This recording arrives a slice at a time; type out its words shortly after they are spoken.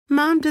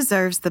Mom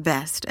deserves the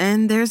best,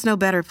 and there's no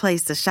better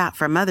place to shop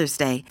for Mother's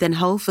Day than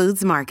Whole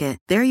Foods Market.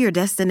 They're your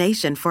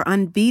destination for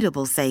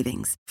unbeatable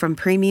savings, from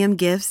premium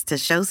gifts to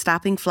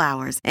show-stopping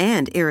flowers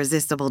and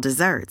irresistible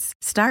desserts.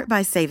 Start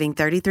by saving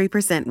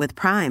 33% with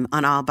Prime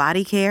on all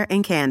body care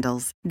and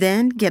candles.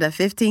 Then get a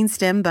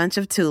 15-stem bunch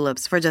of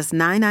tulips for just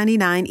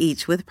 $9.99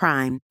 each with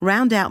Prime.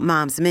 Round out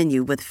Mom's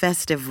menu with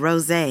festive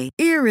rosé,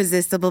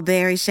 irresistible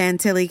berry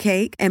chantilly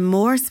cake, and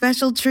more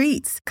special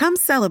treats. Come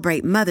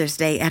celebrate Mother's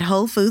Day at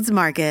Whole Foods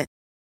Market.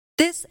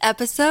 This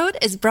episode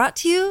is brought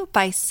to you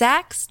by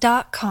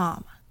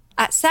Sax.com.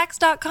 At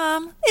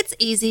Sax.com, it's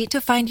easy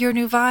to find your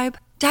new vibe.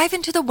 Dive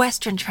into the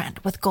Western trend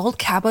with gold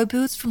cowboy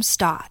boots from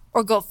Stott,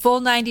 or go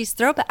full 90s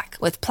throwback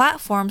with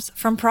platforms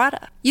from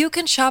Prada. You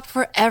can shop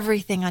for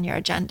everything on your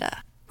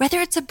agenda, whether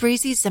it's a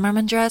breezy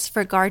Zimmermann dress for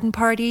a garden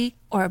party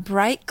or a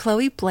bright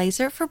Chloe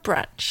blazer for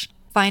brunch.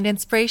 Find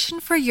inspiration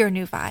for your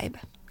new vibe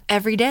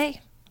every day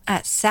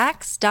at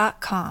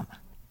Sax.com.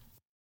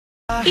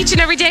 Each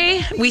and every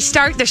day, we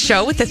start the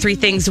show with the 3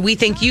 things we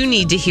think you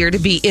need to hear to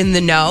be in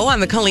the know on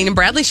the Colleen and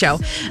Bradley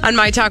Show on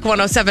My Talk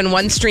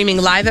 1071, streaming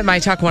live at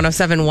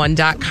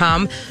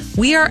MyTalk1071.com.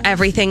 We are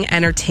everything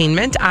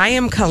entertainment. I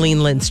am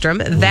Colleen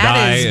Lindstrom.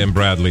 I am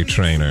Bradley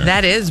Trainer.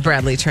 That is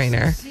Bradley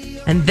Trainer.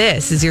 And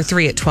this is your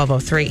 3 at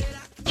 12:03.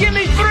 Give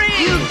me 3!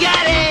 You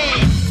got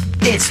it!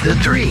 It's the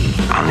 3.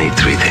 I'll need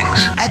 3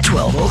 things. At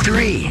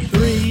 12:03.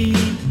 3,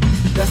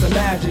 that's a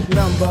magic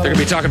number. They're going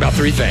to be talking about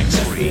 3 things.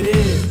 Yes, it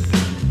is.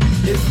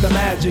 It's the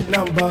magic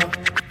number.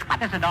 What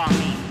does it all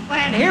mean?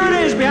 And here it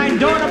is behind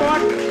door number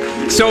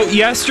 1. So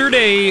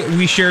yesterday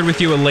we shared with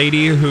you a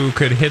lady who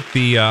could hit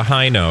the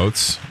high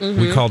notes.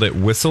 Mm-hmm. We called it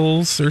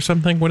whistles or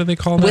something. What do they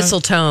call that? Whistle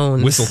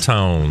tones. Whistle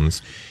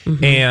tones.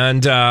 Mm-hmm.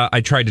 And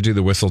I tried to do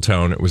the whistle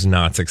tone. It was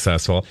not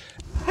successful.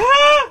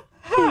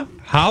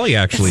 Holly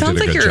actually did a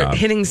good job.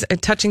 Sounds like you're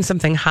touching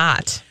something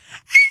hot.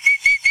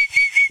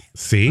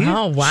 See?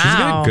 Oh, wow. She's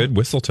got good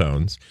whistle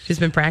tones. She's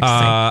been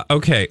practicing.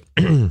 Okay.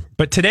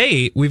 But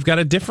today, we've got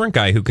a different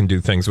guy who can do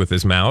things with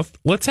his mouth.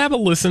 Let's have a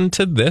listen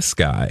to this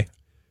guy.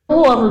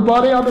 Hello,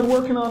 everybody. I've been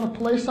working on a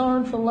police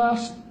siren for the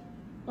last,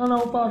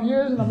 5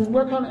 years, and I've been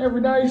working on it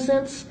every day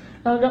since.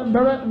 And I've gotten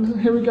better, and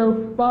here we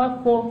go.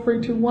 5, 4,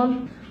 3, 2,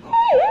 1.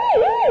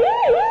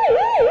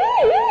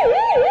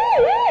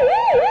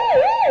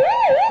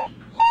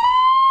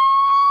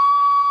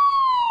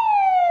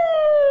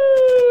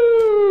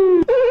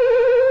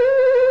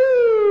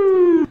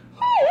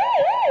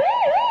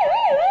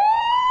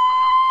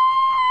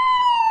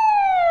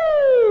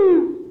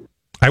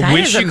 I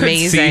wish you could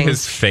see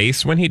his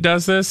face when he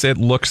does this. It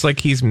looks like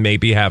he's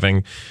maybe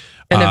having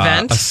an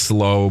event, a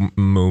slow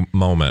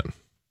moment.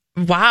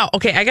 Wow.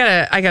 Okay, I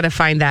gotta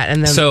find that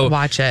and then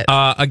watch it.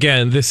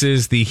 Again, this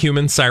is the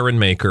human siren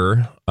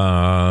maker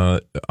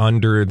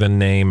under the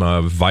name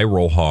of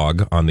Viral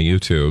Hog on the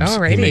YouTubes.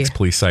 Alrighty. He makes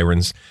police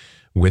sirens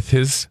with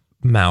his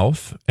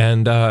mouth.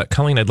 And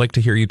Colleen, I'd like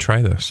to hear you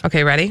try this.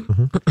 Okay, ready?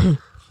 Mm-hmm.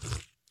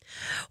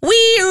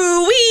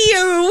 Wee-oo,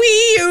 wee-oo,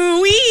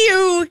 wee-oo,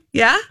 wee-oo.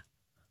 Yeah?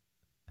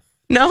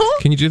 No?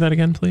 Can you do that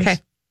again, please? Okay.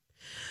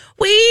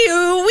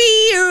 Wee-oo,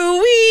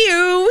 wee-oo,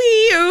 wee-oo,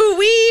 wee-oo,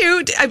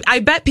 wee-oo. I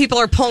bet people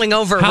are pulling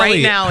over Holly,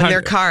 right now in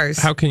their cars.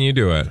 How can you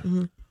do it?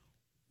 Mm-hmm.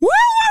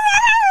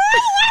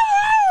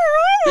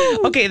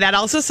 Okay, that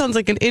also sounds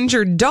like an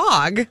injured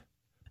dog.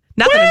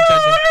 Not that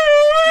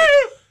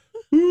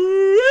I'm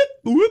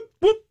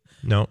judging.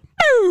 No.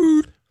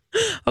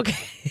 Okay.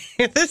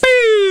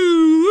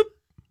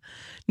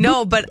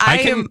 No, but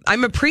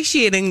I'm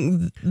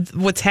appreciating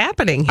what's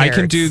happening here. I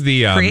can do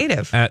the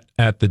creative.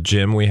 At the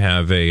gym we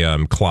have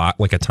a clock,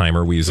 like a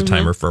timer. We use a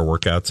timer for our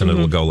workouts, and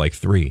it'll go like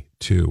 3,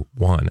 2,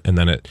 1, and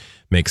then it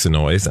makes a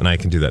noise, and I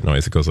can do that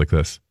noise. It goes like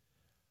this.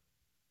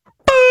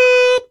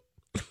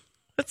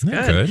 That's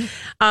good.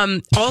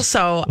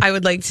 Also, I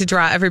would like to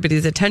draw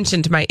everybody's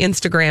attention to my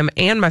Instagram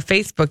and my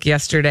Facebook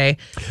yesterday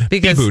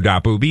because no,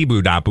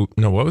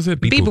 what was it?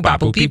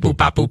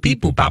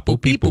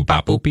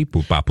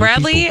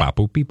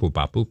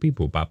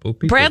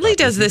 Bradley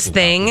does this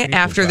thing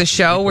after the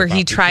show where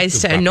he tries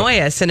to annoy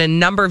us in a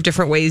number of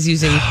different ways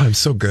using I'm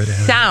so good at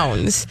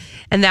sounds,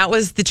 and that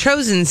was the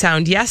chosen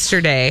sound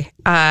yesterday.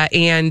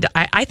 And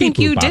I think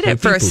you did it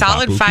for a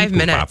solid 5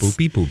 minutes.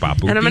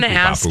 And I'm going to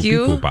ask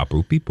you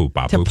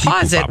to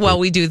pause it while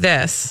we do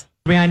this.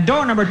 Behind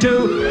door number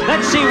 2,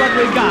 let's see what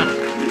we've got.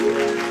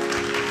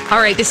 All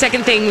right, the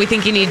second thing we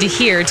think you need to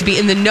hear to be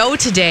in the know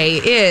today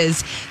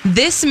is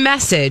this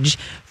message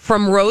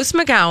from Rose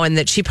McGowan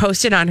that she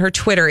posted on her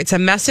Twitter. It's a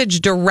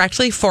message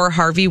directly for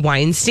Harvey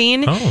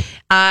Weinstein.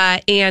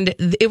 And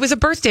it was a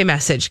birthday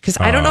message because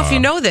I don't know if you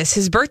know this.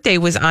 His birthday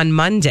was on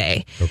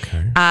Monday.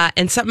 Okay.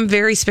 And something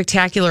very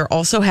spectacular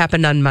also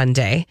happened on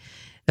Monday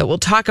that we'll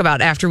talk about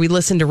after we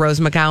listen to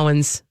Rose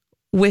McGowan's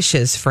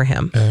wishes for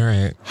him. All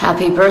right.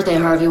 Happy birthday,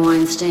 Harvey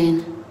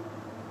Weinstein.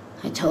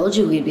 I told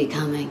you we'd be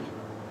coming.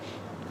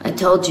 I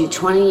told you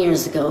 20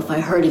 years ago if I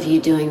heard of you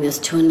doing this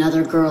to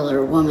another girl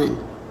or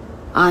woman,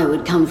 I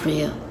would come for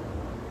you.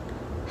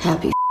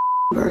 Happy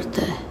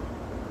birthday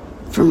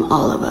from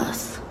all of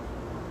us.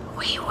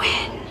 We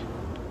win.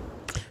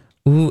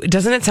 Ooh,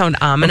 doesn't it sound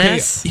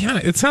ominous? Okay, yeah,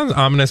 it sounds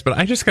ominous, but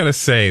I just got to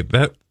say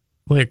that,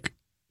 like,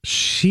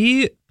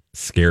 she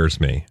scares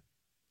me.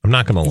 I'm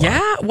not going to lie.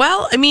 Yeah,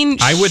 well, I mean,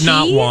 I would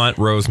not want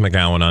Rose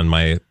McGowan on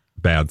my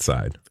bad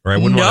side, or I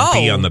wouldn't want to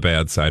be on the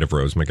bad side of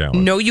Rose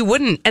McGowan. No, you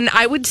wouldn't. And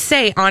I would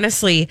say,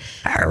 honestly,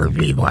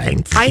 Harvey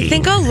Weinstein, I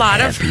think a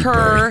lot of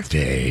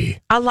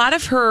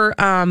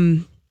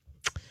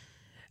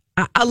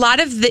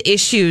the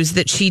issues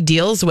that she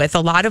deals with, a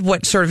lot of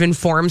what sort of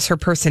informs her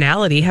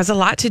personality has a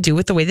lot to do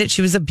with the way that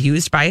she was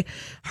abused by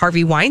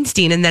Harvey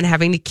Weinstein and then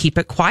having to keep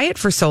it quiet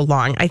for so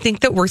long. I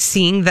think that we're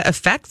seeing the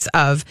effects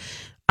of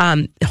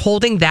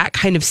holding that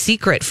kind of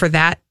secret for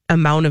that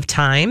amount of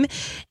time.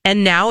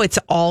 And now it's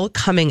all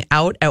coming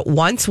out at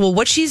once. Well,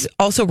 what she's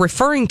also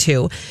referring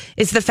to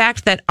is the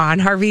fact that on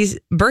Harvey's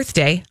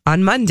birthday,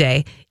 on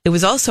Monday, it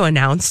was also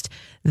announced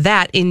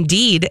that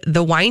indeed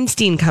the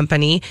Weinstein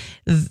Company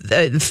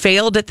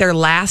failed at their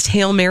last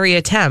Hail Mary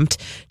attempt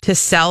to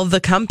sell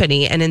the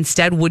company and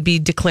instead would be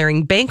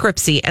declaring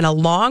bankruptcy. And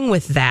along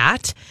with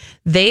that,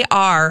 they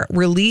are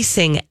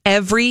releasing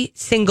every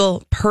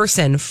single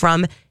person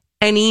from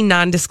any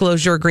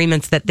non-disclosure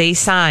agreements that they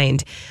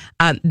signed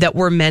that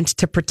were meant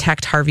to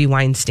protect Harvey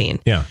Weinstein.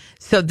 Yeah.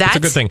 So that's a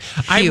good thing.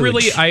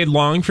 Huge. I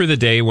long for the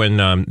day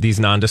when these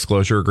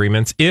non-disclosure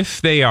agreements,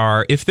 if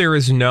there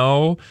is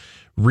no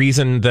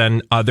reason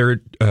then other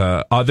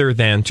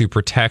than to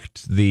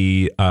protect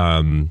the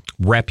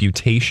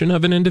reputation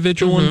of an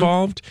individual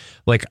involved,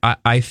 like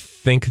I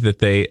think that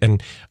they,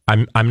 and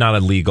I'm not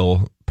a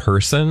legal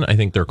person. I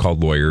think they're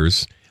called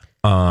lawyers.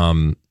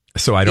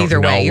 So I don't know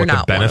what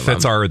the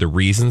benefits are or the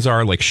reasons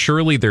are. Like,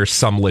 surely there's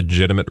some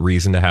legitimate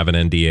reason to have an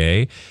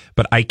NDA,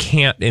 but I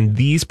can't in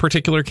these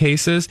particular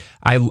cases.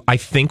 I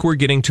think we're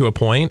getting to a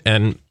point,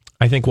 and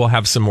I think we'll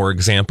have some more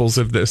examples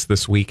of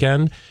this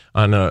weekend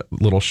on a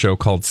little show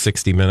called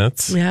 60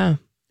 Minutes. Yeah.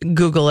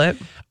 Google it.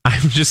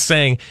 I'm just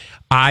saying,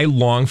 I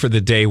long for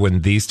the day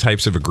when these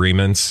types of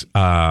agreements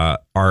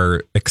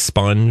are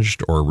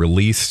expunged or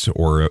released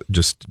or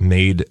just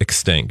made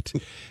extinct,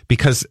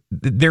 because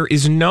there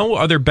is no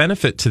other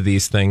benefit to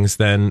these things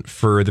than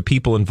for the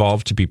people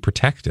involved to be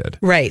protected.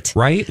 Right.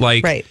 Right?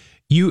 Like, right.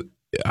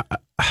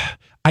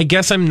 I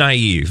guess I'm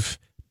naive,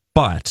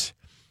 but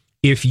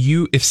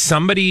if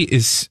somebody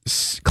is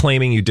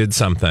claiming you did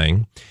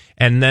something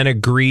and then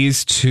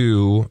agrees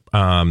to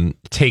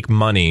take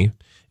money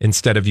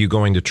instead of you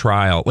going to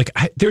trial, like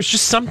there's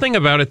just something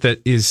about it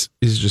that is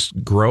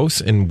just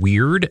gross and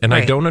weird, and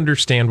right. I don't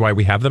understand why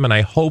we have them. And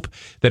I hope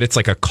that it's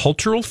like a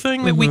cultural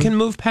thing that we can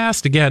move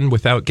past, again,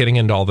 without getting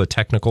into all the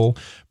technical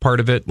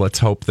part of it. Let's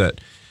hope that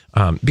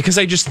because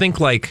I just think,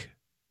 like,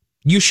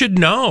 you should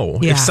know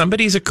if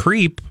somebody's a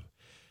creep.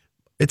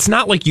 It's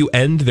not like you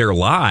end their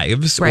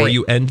lives or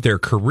you end their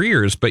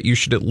careers, but you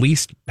should at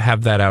least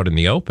have that out in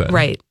the open.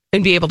 Right.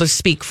 And be able to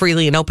speak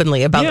freely and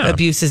openly about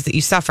abuses that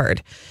you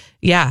suffered.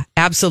 Yeah,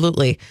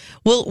 absolutely.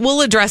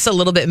 We'll address a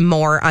little bit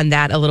more on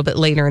that a little bit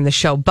later in the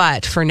show.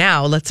 But for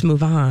now, let's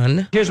move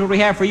on. Here's what we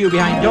have for you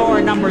behind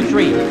door number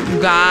 3.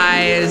 You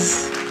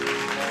guys,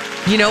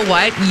 you know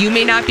what? You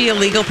may not be a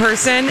legal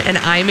person, and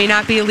I may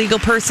not be a legal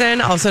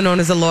person, also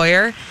known as a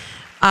lawyer.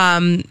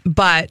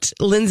 But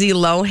Lindsay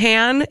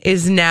Lohan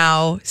is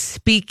now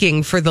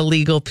speaking for the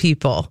legal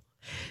people.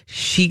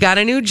 She got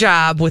a new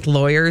job with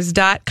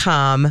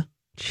lawyers.com.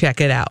 Check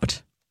it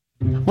out.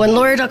 When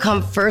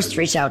Lawyer.com first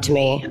reached out to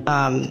me,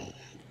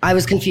 I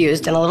was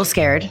confused and a little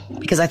scared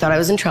because I thought I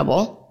was in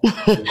trouble.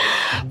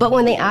 But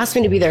when they asked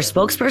me to be their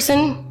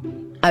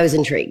spokesperson, I was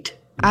intrigued.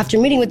 After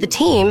meeting with the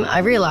team, I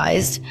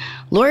realized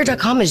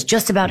Lawyer.com is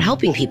just about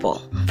helping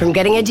people. From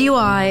getting a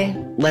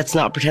DUI, let's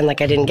not pretend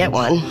like I didn't get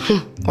one,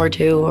 or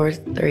 2, or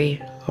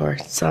 3, or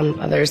some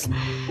others.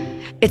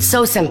 It's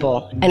so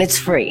simple, and it's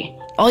free.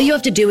 All you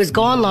have to do is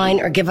go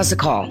online or give us a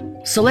call.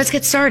 So let's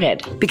get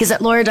started, because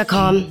at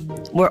Lawyer.com,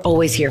 we're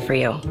always here for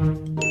you.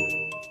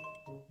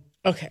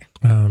 Okay.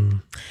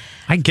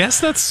 I guess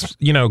that's,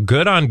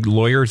 good on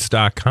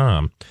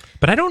lawyers.com,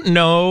 but I don't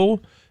know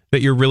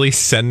that you're really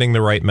sending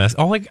the right message.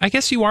 Oh, I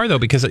guess you are, though,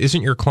 because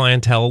isn't your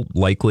clientele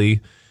likely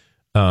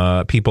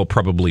people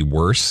probably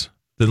worse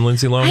than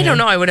Lindsay Lohan? I don't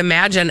know. I would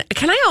imagine.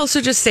 Can I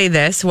also just say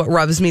this, what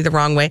rubs me the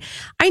wrong way?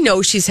 I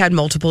know she's had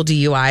multiple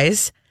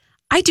DUIs.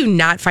 I do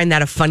not find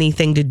that a funny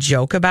thing to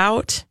joke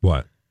about.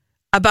 What?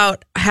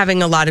 About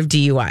having a lot of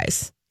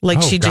DUIs.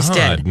 Like she just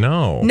did.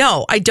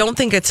 No, I don't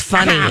think it's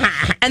funny.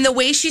 And the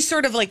way she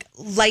sort of like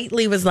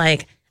lightly was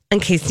like, in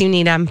case you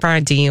need them for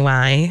a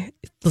DUI,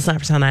 let's not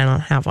pretend I don't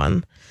have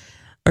one.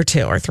 Or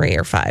 2 or 3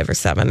 or 5 or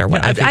 7 or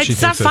whatever.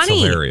 It's not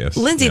funny. Hilarious.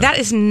 Lindsay, that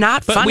is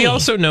not funny. But we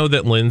also know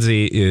that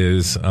Lindsay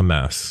is a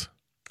mess.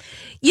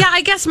 Yeah,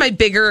 I guess my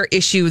bigger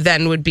issue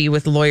then would be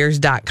with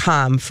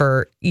lawyers.com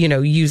for,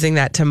 using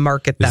that to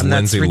market them.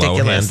 That's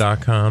ridiculous.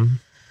 LindsayLohan.com.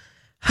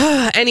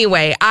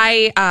 Anyway,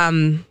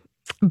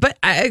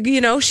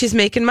 she's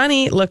making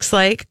money. It looks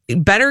like.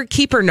 Better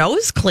keep her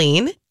nose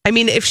clean. I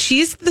mean, if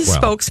she's the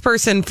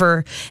spokesperson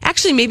for,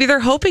 actually, maybe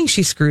they're hoping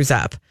she screws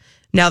up.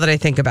 Now that I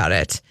think about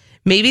it.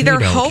 Maybe they're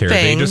hoping.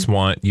 They just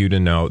want you to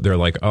know. They're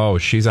like, oh,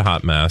 she's a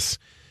hot mess.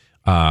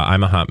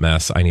 I'm a hot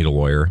mess. I need a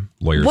lawyer.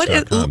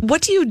 Lawyers.com.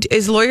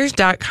 Is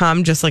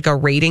lawyers.com just like a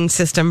rating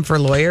system for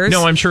lawyers?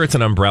 No, I'm sure it's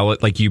an umbrella.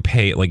 Like you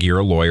pay, like you're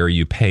a lawyer,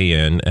 you pay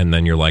in, and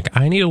then you're like,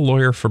 I need a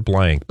lawyer for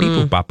blank. Beep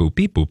boop bop boop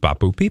beep boop bop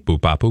boop beep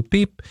boop bop boop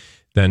beep.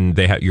 Then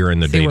you're in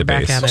the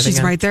database.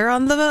 She's right there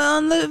on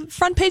the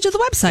front page of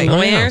the website.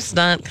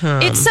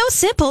 Lawyers.com. It's so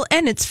simple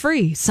and it's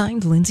free.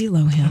 Signed, Lindsay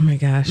Lohan. Oh my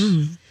gosh.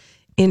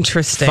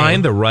 Interesting.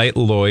 Find the right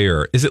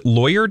lawyer. Is it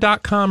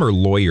lawyer.com or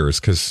lawyers?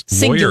 Because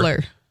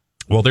singular.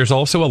 Well, there's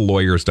also a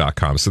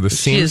lawyers.com. So this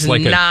seems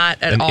like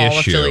not at an all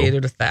issue.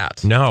 affiliated with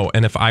that. No.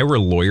 And if I were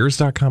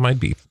lawyers.com, I'd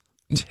be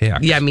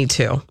ticked. Yeah, me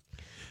too.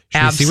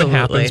 Should we see what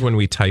happens when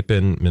we type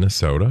in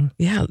Minnesota?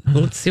 Yeah,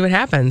 let's see what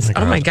happens.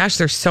 Oh my gosh,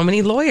 there's so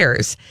many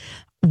lawyers.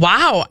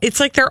 Wow, it's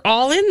like they're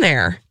all in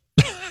there.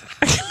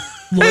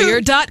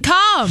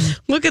 Lawyer.com.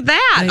 Look at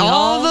that.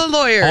 All the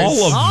lawyers.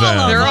 All of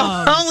them. They're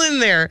all in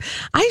there.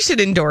 I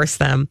should endorse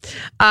them.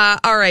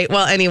 All right.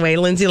 Well, anyway,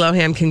 Lindsay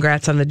Lohan,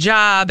 congrats on the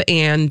job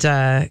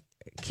and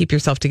keep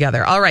yourself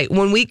together. All right.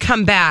 When we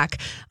come back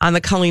on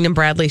the Colleen and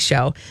Bradley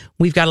show,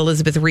 we've got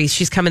Elizabeth Reese.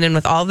 She's coming in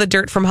with all the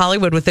dirt from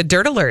Hollywood with a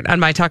Dirt Alert on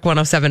My Talk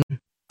 107.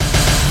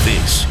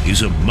 This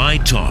is a My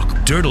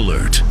Talk Dirt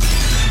Alert.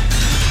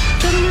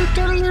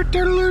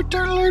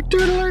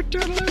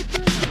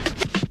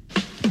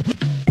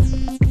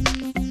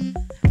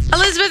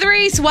 Elizabeth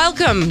Reese,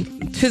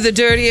 welcome to the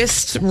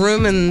dirtiest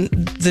room in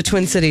the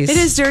Twin Cities. It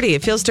is dirty.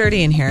 It feels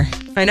dirty in here.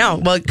 I know.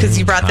 Well, because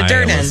you brought the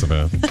dirt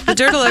Elizabeth. in. The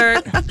Dirt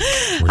Alert.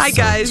 Hi,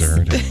 guys.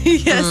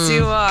 Yes,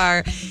 you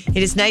are.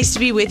 It is nice to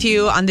be with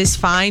you on this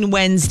fine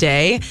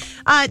Wednesday.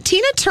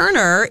 Tina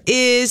Turner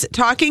is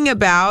talking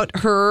about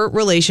her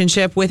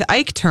relationship with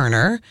Ike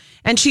Turner,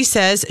 and she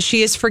says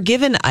she has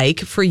forgiven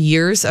Ike for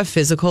years of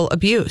physical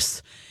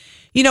abuse.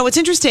 You know, what's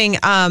interesting,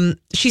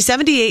 she's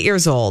 78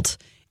 years old,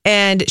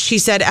 and she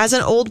said, as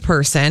an old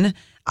person,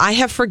 I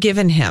have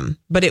forgiven him,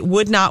 but it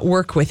would not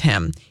work with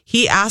him.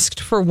 He asked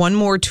for one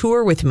more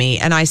tour with me,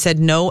 and I said,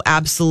 no,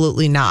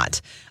 absolutely not.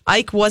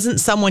 Ike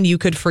wasn't someone you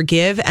could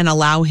forgive and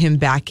allow him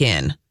back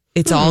in.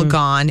 It's all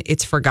gone.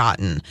 It's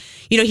forgotten.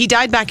 You know, he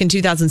died back in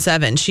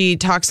 2007. She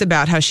talks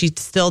about how she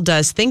still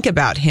does think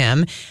about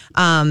him.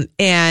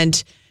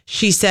 And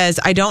she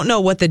says, I don't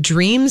know what the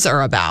dreams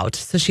are about.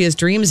 So she has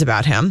dreams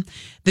about him.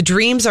 The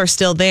dreams are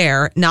still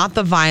there, not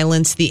the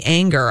violence, the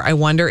anger. I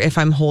wonder if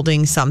I'm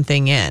holding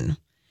something in.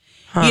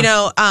 You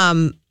know,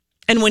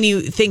 and when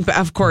you think,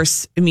 of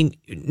course, I mean,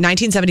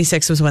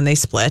 1976 was when they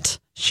split.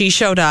 She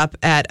showed up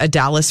at a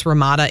Dallas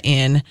Ramada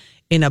Inn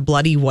in a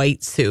bloody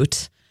white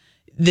suit.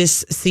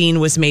 This scene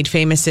was made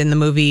famous in the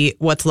movie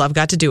What's Love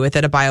Got to Do With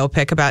It, a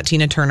biopic about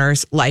Tina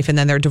Turner's life. And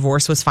then their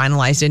divorce was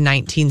finalized in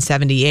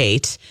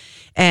 1978.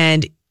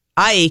 And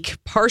Ike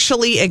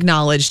partially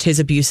acknowledged his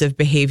abusive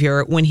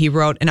behavior when he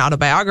wrote an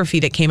autobiography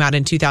that came out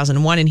in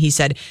 2001. And he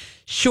said,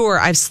 sure,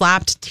 I've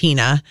slapped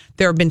Tina.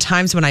 There have been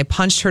times when I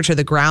punched her to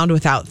the ground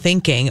without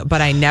thinking,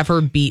 but I never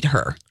beat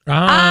her.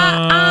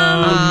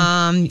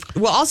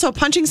 Well, also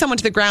punching someone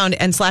to the ground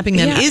and slapping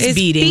them is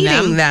beating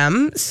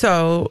them.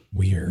 So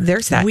weird.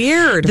 There's that.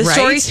 Weird, The right?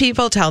 stories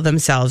people tell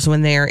themselves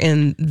when they're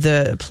in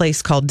the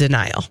place called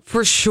denial.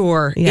 For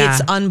sure. Yeah.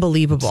 It's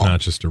unbelievable. It's not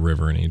just a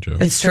river in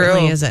Egypt. It's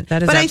Certainly true. isn't.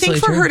 That is but I think for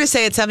absolutely her true. to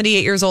say at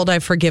 78 years old,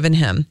 I've forgiven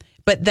him,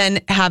 but then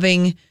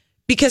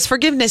because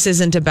forgiveness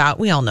isn't about,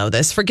 we all know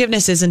this,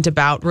 forgiveness isn't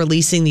about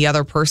releasing the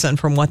other person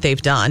from what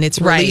they've done. It's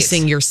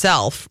releasing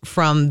yourself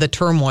from the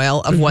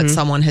turmoil of what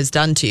someone has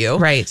done to you.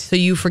 Right. So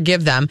you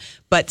forgive them,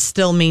 but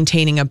still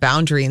maintaining a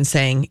boundary and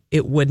saying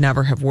it would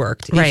never have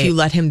worked. Right. If you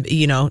let him,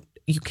 you know,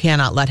 you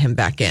cannot let him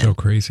back in. So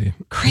crazy.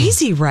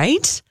 Crazy,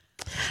 right?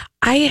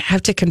 I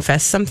have to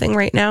confess something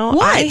right now.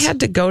 What? I had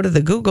to go to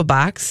the Google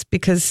box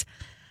because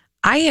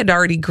I had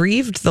already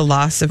grieved the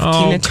loss of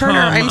Tina Turner.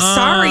 I'm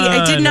sorry.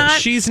 I did not.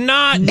 She's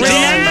not remember.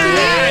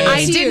 dead.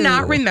 I did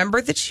not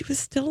remember that she was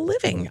still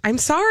living. I'm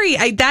sorry.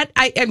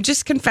 I'm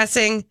just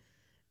confessing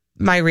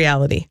my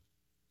reality.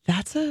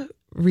 That's a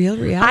real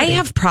reality. I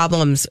have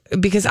problems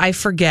because I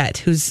forget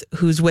who's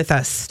with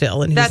us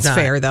still and who's That's not.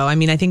 fair, though. I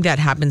mean, I think that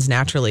happens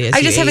naturally as I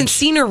you just haven't age.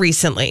 seen her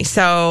recently,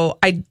 so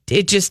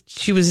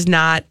she was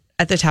not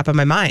at the top of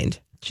my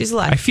mind. She's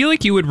alive. I feel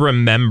like you would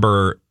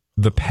remember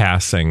the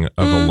passing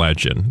of a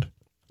legend.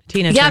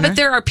 Tina Yeah, Turner? but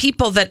there are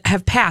people that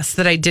have passed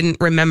that I didn't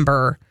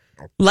remember.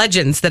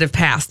 Legends that have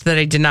passed that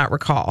I did not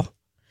recall.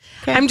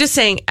 Okay. I'm just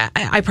saying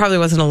I probably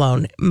wasn't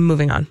alone.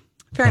 Moving on.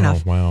 Fair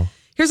enough. Wow.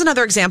 Here's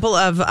another example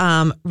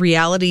of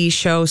reality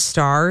show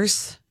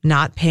stars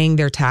not paying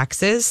their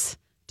taxes.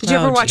 Did you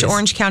ever watch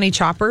Orange County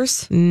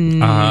Choppers?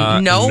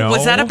 No.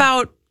 Was that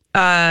about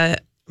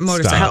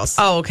motorcycles?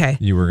 Oh, okay.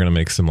 You were going to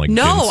make some like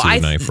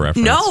Ginsu knife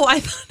reference. No, I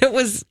thought it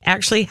was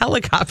actually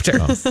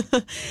helicopters.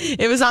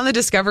 It was on the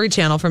Discovery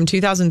Channel from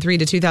 2003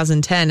 to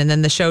 2010, and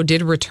then the show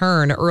did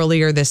return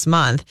earlier this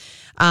month.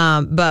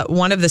 But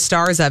one of the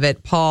stars of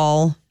it,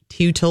 Paul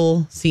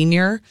Tutel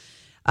Sr.,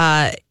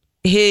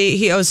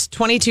 he owes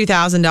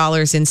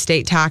 $22,000 in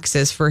state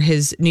taxes for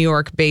his New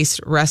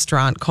York-based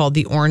restaurant called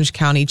the Orange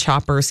County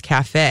Choppers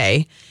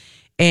Cafe.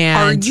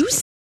 And Are you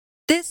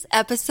This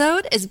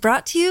episode is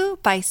brought to you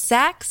by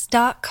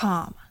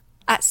Sax.com.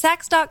 At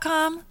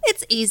Sax.com,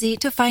 it's easy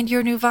to find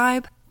your new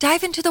vibe.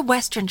 Dive into the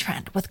Western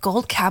trend with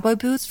gold cowboy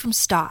boots from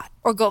Stott,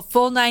 or go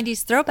full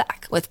 90s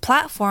throwback with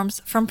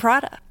platforms from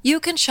Prada.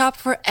 You can shop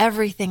for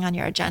everything on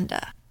your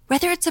agenda,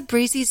 whether it's a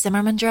breezy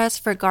Zimmermann dress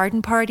for a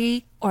garden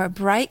party or a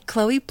bright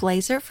Chloe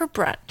blazer for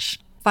brunch.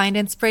 Find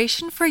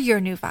inspiration for your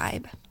new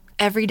vibe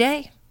every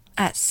day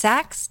at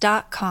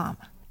Sax.com.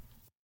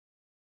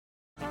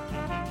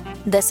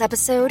 This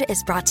episode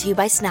is brought to you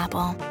by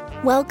Snapple.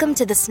 Welcome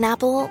to the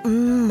Snapple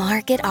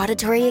Market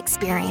Auditory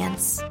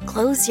Experience.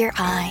 Close your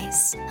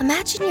eyes.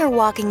 Imagine you're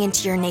walking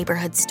into your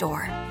neighborhood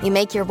store. You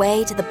make your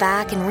way to the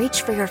back and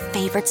reach for your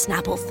favorite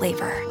Snapple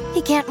flavor.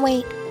 You can't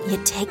wait. You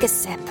take a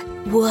sip.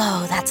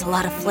 Whoa, that's a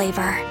lot of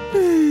flavor.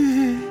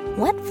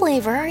 What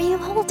flavor are you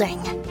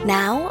holding?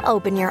 Now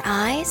open your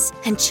eyes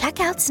and check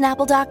out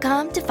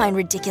Snapple.com to find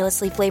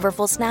ridiculously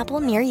flavorful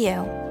Snapple near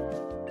you.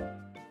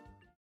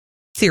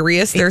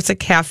 Serious. There's a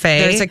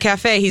cafe. There's a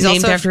cafe. He's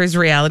named also after his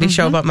reality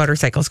show about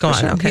motorcycles. Go on.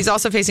 Sure. Okay. He's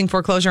also facing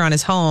foreclosure on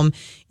his home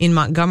in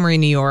Montgomery,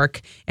 New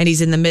York, and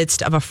he's in the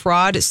midst of a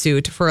fraud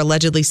suit for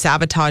allegedly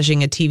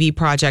sabotaging a TV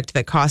project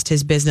that cost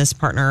his business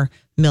partner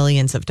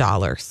millions of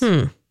dollars.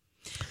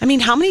 I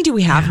mean, how many do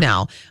we have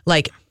now?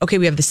 Like, okay,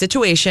 we have The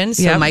Situation,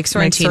 so Mike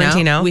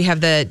Sorrentino. We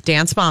have the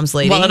Dance Moms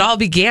lady. Well, it all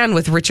began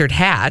with Richard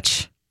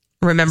Hatch.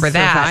 Remember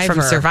that from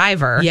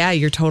Survivor. Yeah,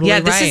 you're totally right.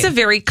 Yeah, this is a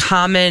very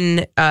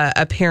common,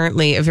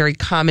 apparently a very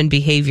common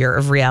behavior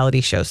of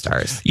reality show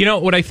stars. You know,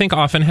 what I think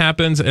often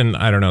happens, and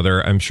I don't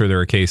know, I'm sure there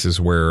are cases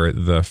where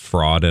the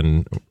fraud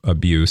and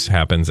abuse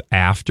happens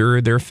after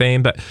their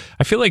fame, but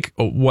I feel like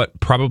what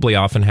probably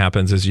often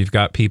happens is you've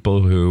got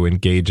people who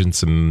engage in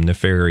some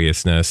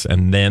nefariousness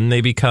and then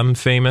they become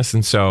famous.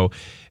 And so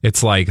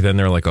it's like, then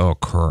they're like, oh,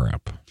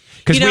 crap.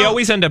 Because we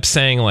always end up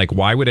saying, like,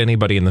 why would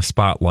anybody in the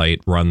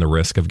spotlight run the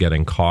risk of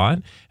getting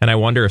caught? And I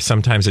wonder if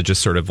sometimes it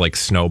just sort of like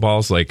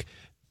snowballs, like,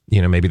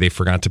 you know, maybe they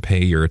forgot to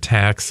pay your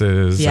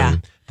taxes. Yeah.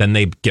 And then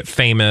they get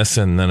famous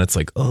and then it's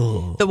like,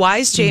 oh. The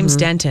wise James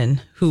Denton,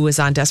 who was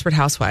on Desperate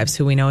Housewives,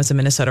 who we know is a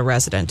Minnesota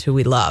resident, who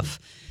we love,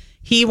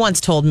 he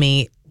once told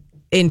me,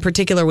 in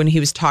particular, when he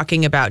was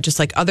talking about just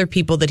like other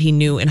people that he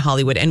knew in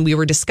Hollywood, and we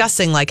were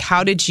discussing, like,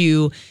 how do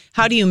you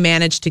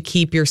manage to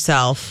keep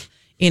yourself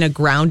in a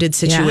grounded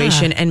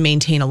situation and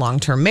maintain a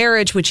long-term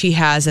marriage, which he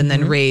has, and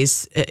then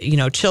raise,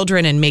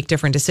 children and make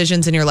different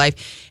decisions in your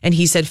life. And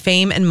he said,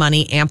 fame and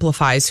money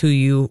amplifies who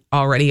you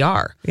already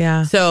are.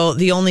 Yeah. So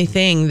the only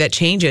thing that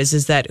changes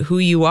is that who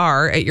you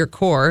are at your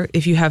core,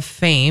 if you have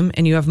fame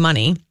and you have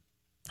money,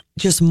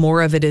 just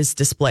more of it is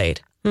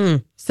displayed.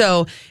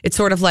 So it's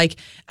sort of like,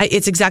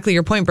 it's exactly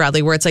your point,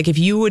 Bradley, where it's like, if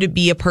you would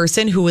be a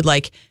person who would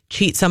like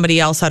cheat somebody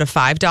else out of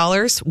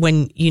 $5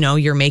 when,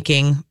 you're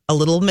making a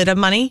little bit of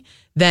money,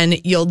 then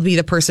you'll be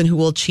the person who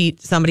will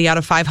cheat somebody out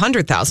of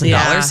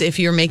 $500,000 if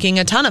you're making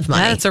a ton of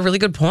money. That's a really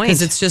good point.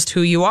 Because it's just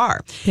who you are.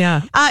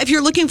 Yeah. If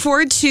you're looking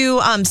forward to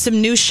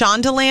some new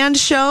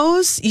Shondaland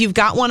shows, you've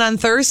got one on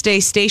Thursday,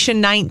 Station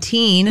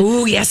 19.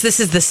 Ooh, yes, this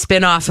is the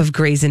spinoff of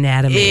Grey's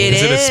Anatomy.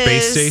 Is it a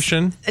space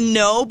station?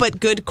 No, but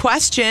good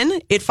question.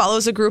 It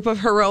follows a group of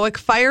heroic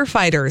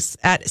firefighters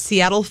at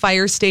Seattle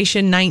Fire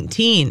Station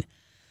 19.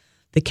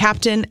 The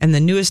captain and the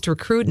newest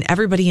recruit and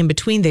everybody in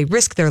between, they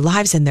risk their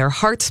lives and their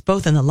hearts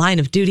both in the line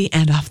of duty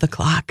and off the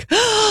clock.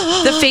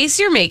 The face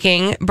you're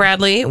making,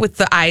 Bradley, with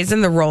the eyes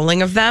and the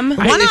rolling of them.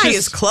 One eye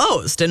is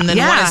closed and then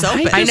one is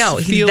open. I know.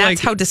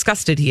 That's how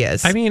disgusted he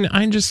is. I mean,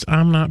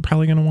 I'm not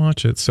probably going to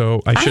watch it,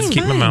 so I should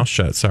keep my mouth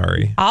shut.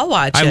 Sorry. I'll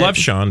watch it. I love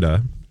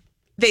Shonda.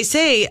 They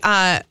say,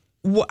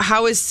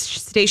 how is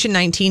Station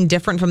 19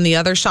 different from the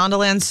other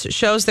Shondaland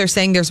shows? They're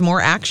saying there's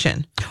more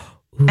action.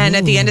 And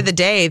at the end of the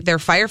day, they're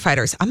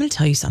firefighters. I'm going to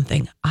tell you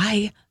something.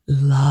 I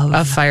love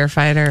a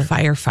firefighter.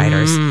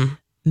 Firefighters.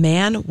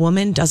 Man,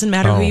 woman, doesn't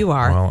matter who you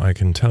are. Well, I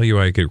can tell you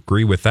I could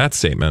agree with that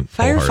statement.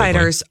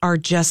 Firefighters are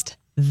just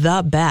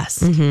the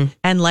best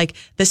and like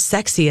the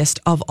sexiest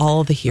of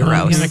all the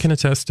heroes. I can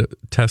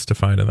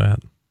testify to that.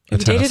 Have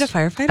you dated a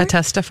firefighter? A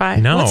testify?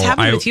 No. What's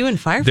happened with you and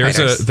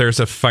firefighters? There's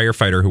a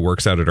firefighter who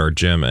works out at our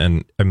gym,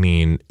 and I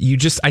mean,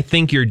 I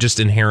think you're just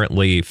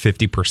inherently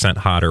 50%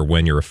 hotter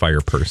when you're a fire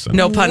person.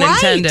 No pun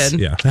intended.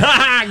 Yeah.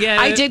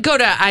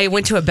 I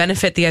went to a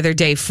benefit the other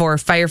day for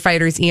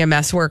firefighters,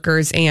 EMS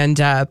workers, and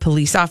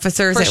police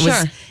officers.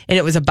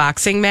 It was a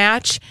boxing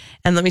match.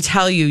 And let me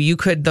tell you,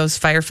 those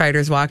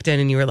firefighters walked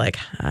in and you were like,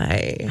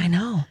 hi. I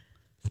know.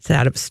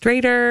 Sat up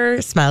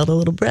straighter, smiled a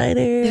little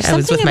brighter. I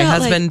was with my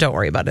husband. Don't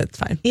worry about it. It's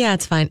fine. Yeah,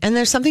 it's fine. And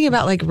there's something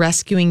about like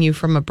rescuing you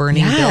from a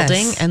burning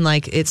building, and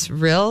like it's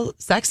real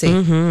sexy.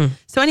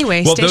 So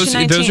anyway, Station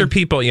 19. Those are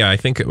people. Yeah, I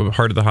think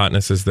part of the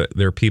hotness is that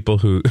they're people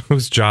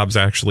whose jobs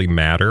actually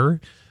matter.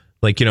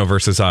 Like,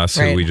 versus us,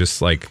 who we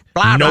just like,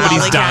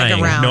 nobody's dying.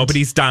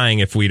 Nobody's dying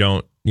if we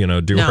don't,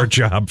 do our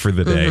job for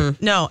the day.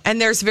 No, and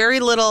there's very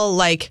little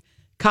like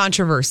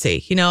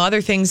controversy.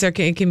 Other things it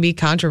can be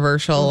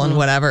controversial and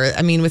whatever.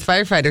 I mean, with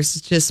firefighters,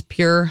 it's just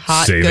pure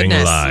hot saving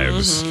goodness.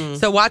 Lives.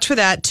 So watch for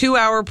that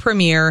 2-hour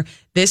premiere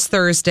this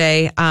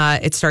Thursday.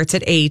 It starts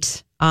at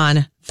 8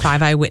 on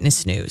 5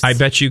 Eyewitness News. I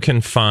bet you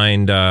can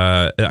find,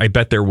 I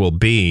bet there will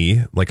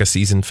be like a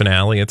season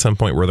finale at some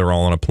point where they're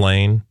all on a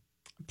plane.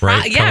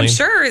 Right? Yeah, I'm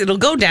sure it'll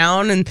go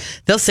down and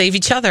they'll save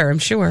each other, I'm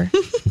sure.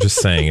 I'm just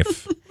saying,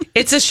 if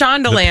it's a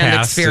Shondaland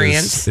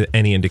experience. Is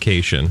any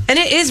indication. And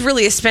it is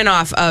really a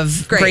spinoff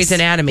of Grey's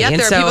Anatomy. Yeah, and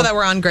there are people that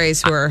were on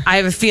Grey's who are. I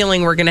have a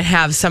feeling we're going to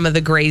have some of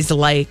the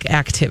Grey's-like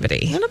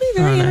activity. It'll be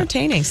very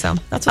entertaining. So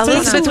that's what's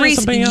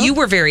Elizabeth Reese, you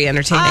were very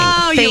entertaining.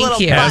 Oh, Thank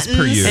you. As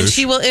per usual. And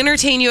she will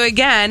entertain you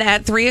again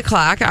at 3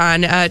 o'clock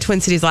on Twin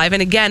Cities Live,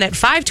 and again at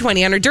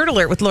 5:20 on her Dirt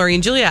Alert with Lori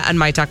and Julia on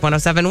My Talk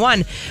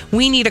 1071.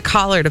 We need a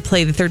caller to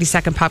play the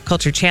 30-second pop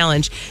culture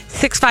challenge.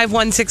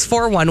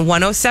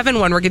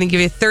 651-641-1071. We're going to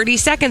give you 30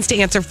 seconds to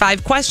answer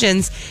 5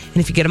 questions. And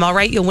if you get them all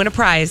right, you'll win a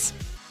prize.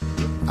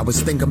 I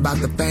was thinking about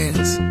the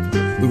fans.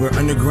 We were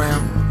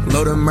underground,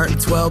 loaded Merc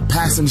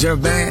 12-passenger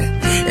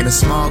van in a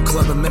small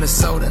club in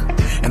Minnesota,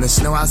 and the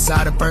snow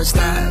outside of First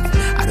Ave.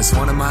 I just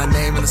wanted my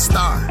name and a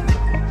star.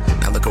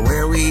 Now look at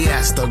where we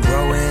at, still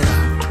growing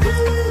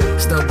up,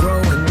 still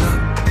growing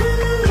up.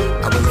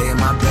 I would lay in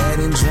my bed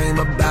and dream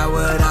about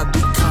what I'd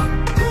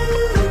become.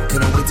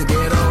 Couldn't wait to get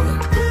older,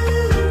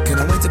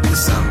 couldn't wait to be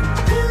some.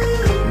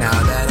 Now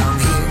that I'm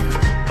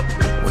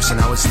here, wishing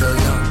I was still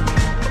young.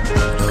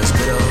 Those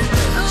good old days.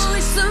 I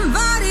wish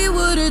somebody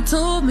would have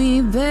told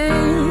me, babe,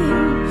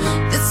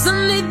 that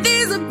someday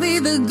these would be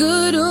the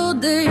good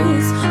old days.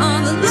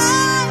 All the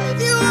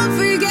love you won't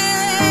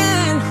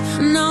forget,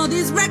 and all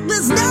these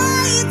reckless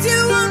nights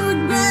you won't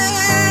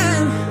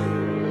regret.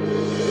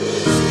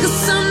 'Cause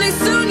someday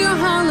soon your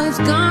whole life's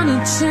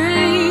gonna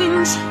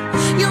change.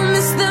 You'll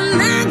miss the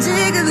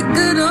magic of the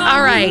good old.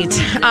 All right.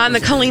 On the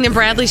Colleen and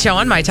Bradley Show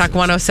on My Talk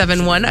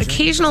 1071,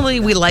 occasionally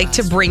we like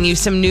to bring you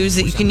some news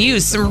that you can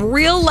use, some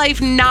real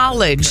life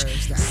knowledge,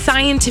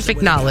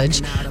 scientific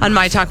knowledge on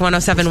My Talk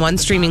 1071,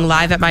 streaming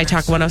live at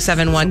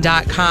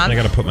MyTalk1071.com. I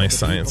got to put my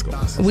science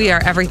glasses. We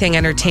are Everything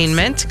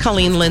Entertainment.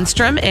 Colleen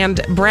Lindstrom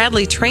and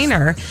Bradley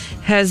Traynor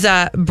has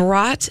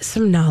brought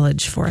some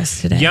knowledge for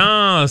us today.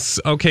 Yes.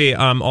 Okay.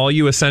 All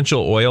you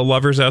essential oil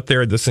lovers out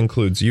there, this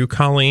includes you,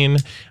 Colleen.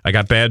 I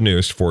got bad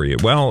news for you.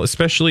 Well,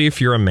 especially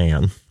if you're a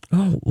man.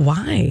 Oh,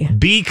 why?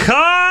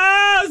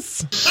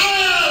 Because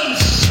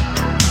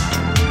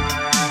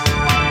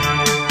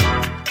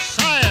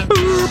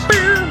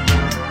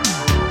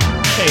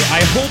I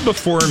hold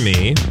before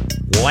me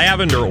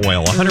lavender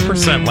oil,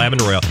 100%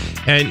 lavender oil.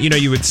 And,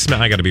 you would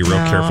smell. I got to be real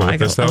careful with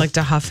this, though. I like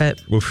to huff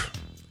it. Oof.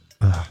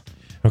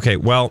 Okay,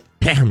 well,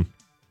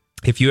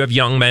 if you have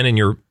young men in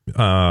your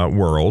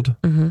world,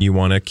 you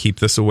want to keep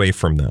this away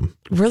from them.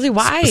 Really?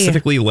 Why?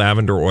 Specifically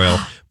lavender oil,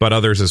 but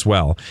others as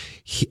well.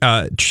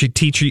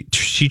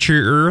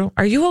 Teacher,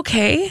 are you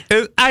okay?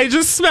 I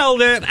just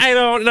smelled it. I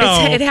don't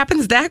know. It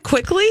happens that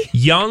quickly?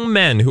 Young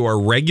men who are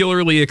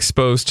regularly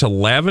exposed to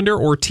lavender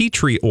or tea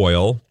tree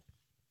oil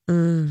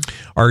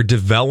are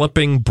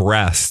developing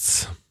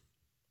breasts.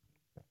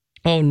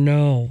 Oh,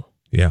 no.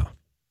 Yeah.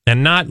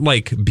 And not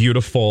like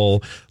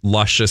beautiful,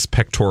 luscious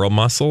pectoral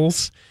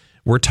muscles.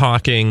 We're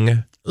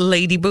talking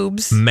lady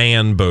boobs,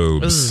 man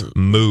boobs,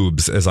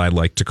 moobs, as I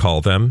like to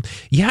call them.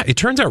 Yeah, it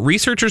turns out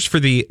researchers for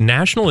the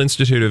National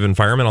Institute of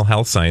Environmental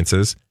Health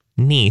Sciences,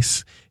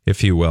 NICE,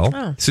 if you will.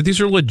 Oh. So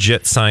these are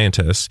legit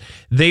scientists.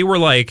 They were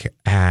like,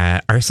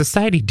 our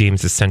society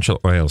deems essential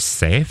oils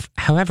safe.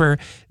 However,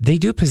 they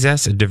do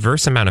possess a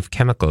diverse amount of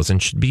chemicals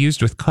and should be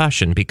used with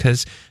caution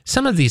because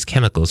some of these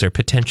chemicals are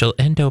potential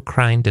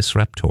endocrine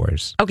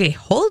disruptors. Okay,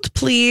 hold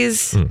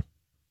please.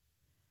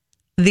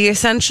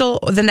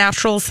 The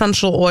natural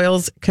essential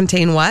oils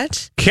contain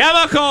what?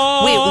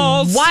 Chemicals! Wait,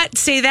 what?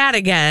 Say that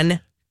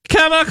again.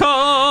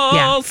 Chemicals!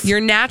 Yeah,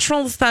 your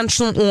natural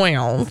essential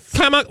oils.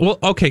 Well,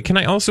 okay, can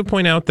I also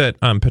point out that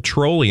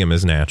petroleum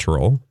is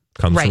natural,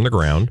 comes from the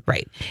ground.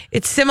 Right.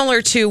 It's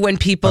similar to when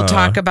people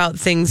talk about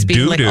things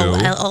being like,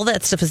 all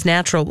that stuff is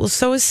natural. Well,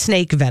 so is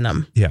snake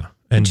venom. Yeah,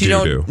 and you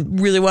don't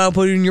really want to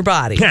put it in your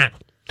body.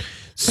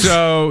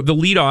 So the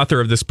lead author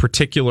of this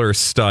particular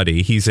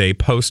study, he's a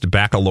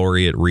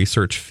post-baccalaureate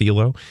research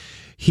fellow.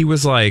 He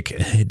was like,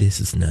 this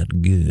is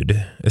not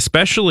good,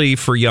 especially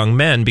for young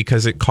men,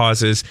 because it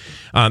causes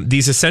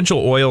these essential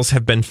oils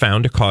have been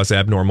found to cause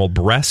abnormal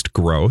breast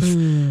growth,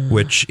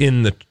 which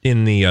in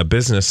the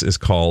business is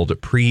called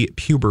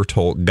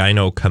prepubertal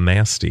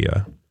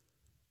gynecomastia.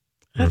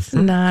 That's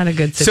not a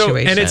good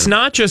situation. So, and it's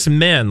not just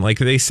men. Like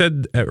they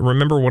said,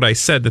 remember what I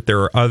said, that there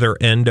are other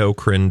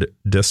endocrine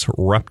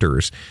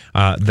disruptors.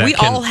 We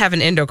all have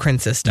an endocrine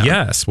system.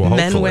 Yes. Well,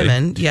 men, hopefully.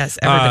 women. Yes,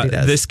 everybody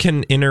does. This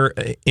can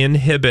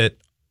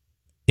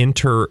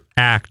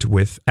interact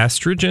with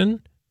estrogen,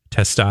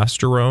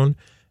 testosterone,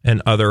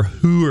 and other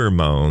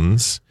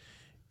hormones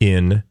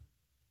in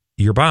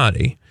your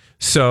body.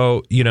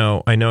 So,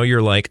 I know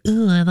you're like,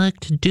 ooh, I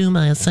like to do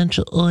my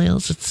essential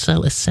oils. It's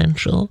so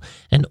essential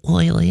and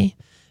oily.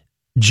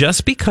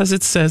 Just because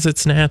it says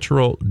it's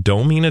natural,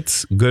 don't mean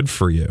it's good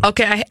for you.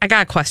 Okay, I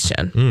got a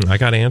question. I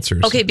got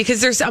answers. Okay,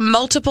 because there's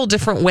multiple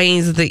different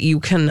ways that you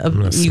can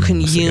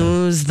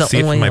use the oils. See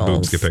if my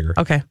boobs get bigger.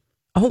 Okay.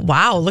 Oh,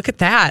 wow. Look at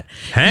that.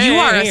 Hey, you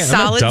are a I'm a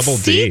solid double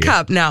C D.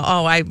 cup now.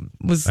 Oh, I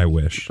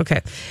wish.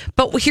 Okay.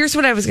 But here's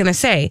what I was going to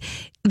say.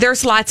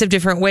 There's lots of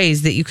different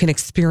ways that you can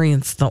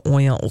experience the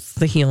oils,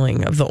 the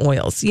healing of the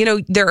oils. You know,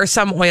 there are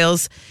some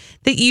oils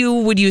that you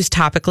would use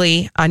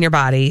topically on your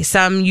body.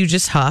 Some you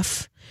just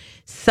huff.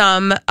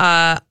 Some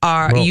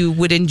you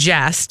would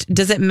ingest.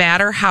 Does it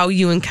matter how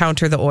you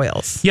encounter the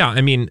oils? Yeah,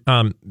 I mean,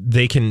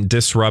 they can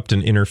disrupt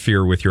and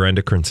interfere with your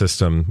endocrine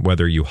system,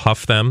 whether you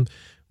huff them,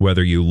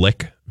 whether you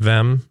lick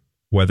them,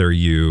 whether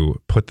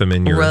you put them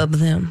in your... Rub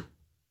them.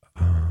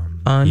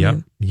 On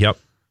you. Yep.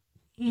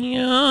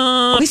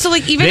 Yeah. Okay, so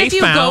like even if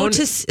you go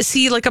to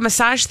see like a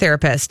massage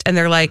therapist and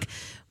they're like,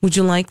 would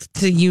you like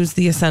to use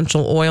the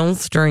essential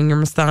oils during your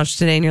massage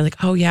today? And you're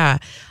like, oh yeah,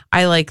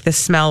 I like the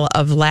smell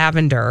of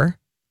lavender.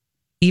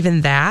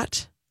 Even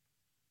that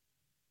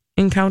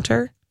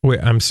encounter? Wait,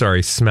 I'm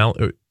sorry. Smell?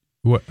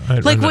 What?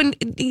 When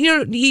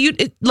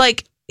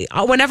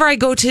whenever I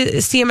go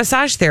to see a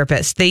massage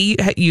therapist, they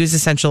use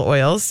essential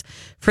oils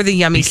for the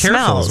yummy smells. Be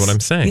careful is what I'm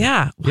saying.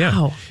 Yeah.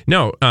 Wow.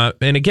 No.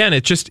 And again,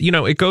 it just,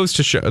 it goes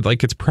to show,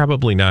 like, it's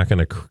probably not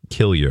going to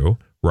kill you,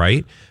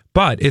 right?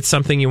 But it's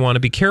something you want to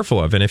be careful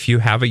of. And if you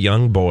have a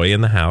young boy in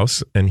the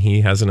house and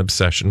he has an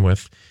obsession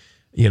with,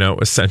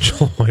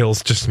 essential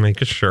oils, just make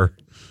sure.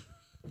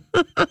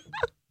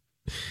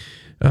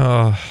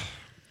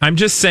 I'm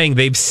just saying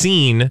they've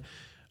seen.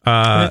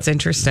 That's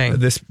interesting.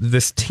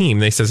 This team,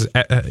 they says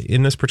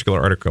in this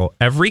particular article,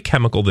 every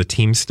chemical the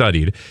team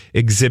studied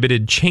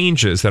exhibited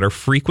changes that are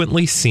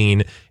frequently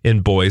seen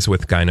in boys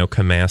with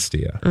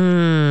gynecomastia.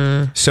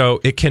 So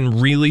it can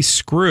really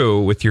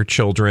screw with your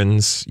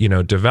children's,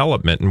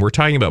 development. And we're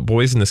talking about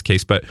boys in this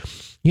case, but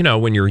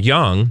when you're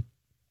young,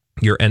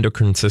 your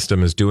endocrine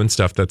system is doing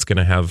stuff that's going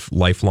to have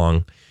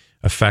lifelong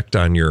effect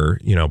on your,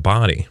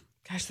 body.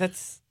 Gosh,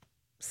 that's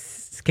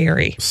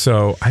scary.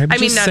 So I'm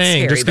just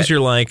saying, scary, just because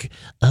you're like,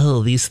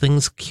 oh, these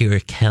things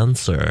cure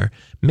cancer,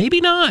 maybe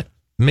not.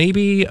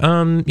 Maybe,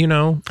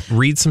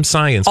 read some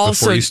science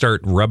also, before you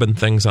start rubbing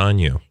things on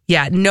you.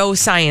 Yeah, no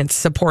science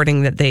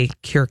supporting that they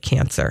cure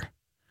cancer.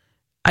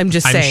 I'm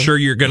just saying. I'm sure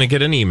you're going to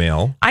get an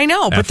email. I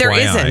know, but there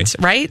isn't,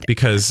 right?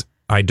 Because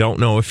I don't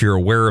know if you're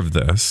aware of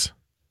this.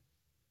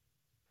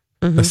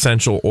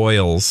 Essential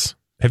oils.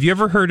 Have you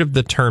ever heard of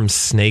the term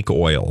snake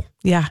oil?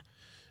 Yeah.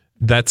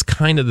 That's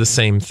kind of the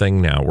same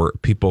thing now, where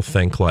people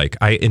think like,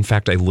 I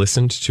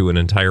listened to an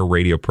entire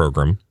radio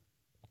program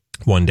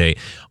one day,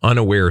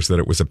 unawares that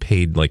it was a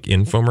paid like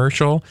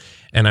infomercial.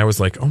 And I was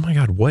like, oh my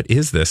God, what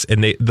is this?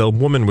 And the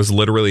woman was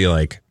literally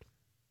like,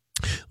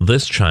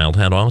 this child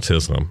had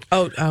autism.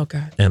 Oh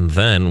God. And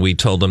then we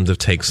told them to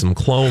take some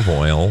clove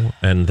oil.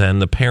 And then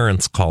the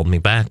parents called me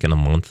back in a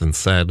month and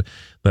said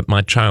that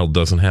my child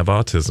doesn't have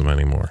autism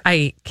anymore.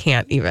 I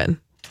can't even.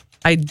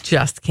 I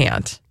just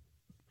can't.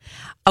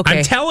 Okay.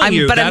 I'm telling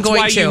you, that's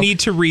why you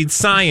need to read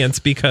science,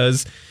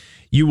 because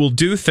you will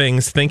do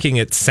things thinking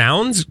it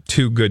sounds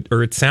too good,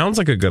 or it sounds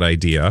like a good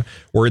idea,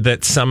 or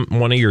that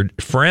one of your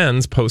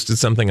friends posted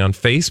something on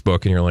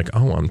Facebook and you're like,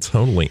 oh, I'm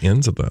totally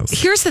into this.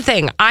 Here's the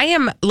thing.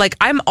 I'm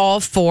all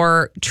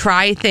for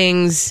try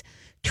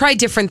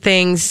different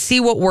things, see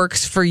what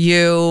works for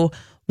you,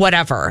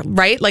 whatever,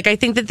 right? Like, I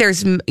think that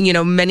there's,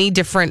 many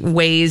different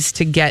ways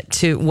to get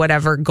to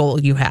whatever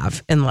goal you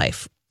have in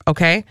life.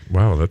 Okay.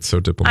 Wow, that's so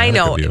diplomatic. I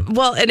know. Of you.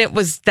 Well, and it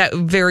was that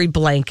very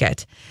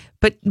blanket,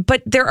 but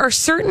there are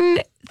certain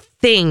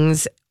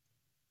things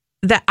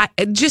that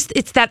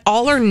it's that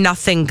all or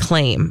nothing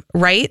claim,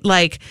 right?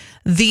 Like,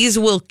 these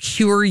will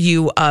cure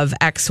you of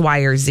X, Y,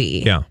 or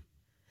Z. Yeah.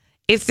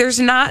 If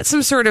there's not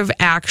some sort of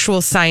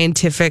actual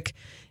scientific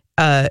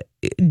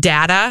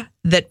data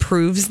that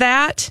proves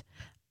that,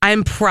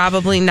 I'm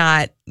probably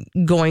not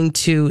going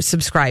to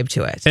subscribe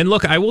to it. And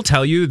look, I will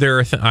tell you,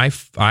 I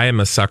am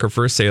a sucker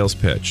for a sales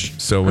pitch.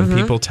 So when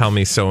people tell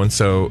me so and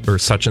so or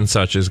such and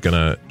such is going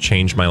to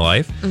change my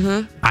life,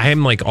 I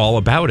am like all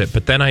about it.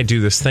 But then I do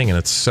this thing, and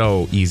it's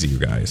so easy, you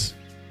guys.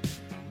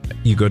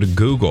 You go to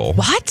Google,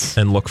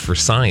 and look for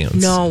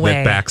science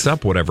that backs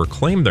up whatever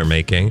claim they're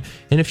making.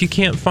 And if you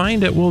can't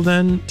find it, well,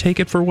 then take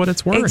it for what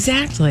it's worth.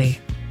 Exactly.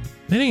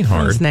 It ain't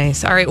hard. That's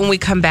nice. All right, when we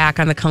come back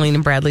on the Colleen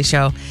and Bradley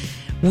Show,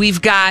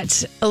 we've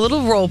got a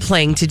little role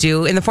playing to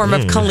do in the form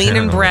of Colleen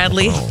and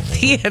Bradley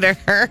Theater.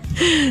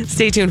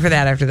 Stay tuned for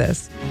that after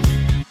this.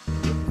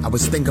 I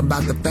was thinking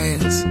about the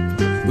fans.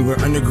 We were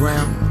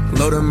underground,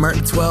 loaded Merc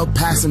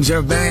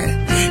 12-passenger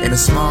van in a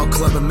small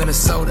club in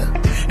Minnesota,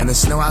 and the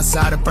snow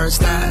outside of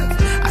First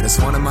Ave. I just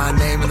wanted my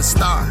name in the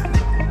star.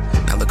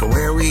 Now look at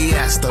where we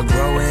at, still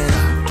growing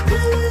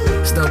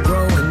up, still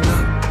growing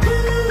up.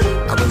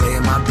 I would lay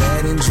in my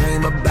bed and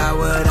dream about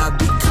what I'd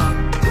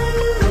become.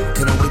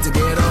 Couldn't wait to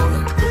get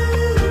older,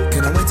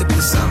 couldn't wait to be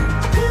some.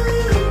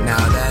 Now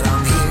that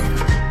I'm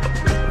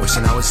here,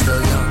 wishing I was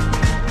still young.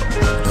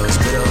 Those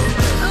good old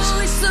days. I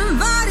wish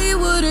somebody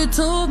would have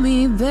told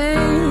me, babe,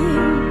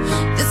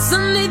 that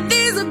someday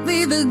these would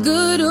be the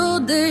good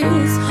old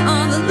days.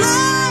 All the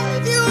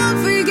love you won't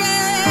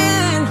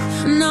forget,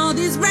 and all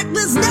these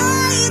reckless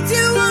nights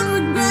you won't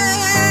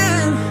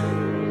regret.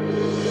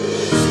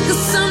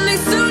 'Cause someday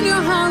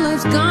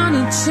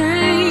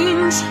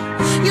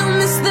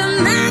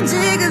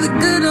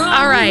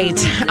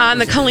right. On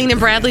the Colleen and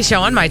Bradley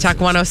Show on My Talk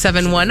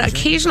 107.1,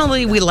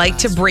 occasionally we like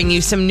to bring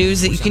you some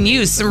news that you can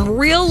use, some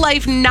real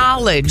life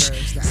knowledge,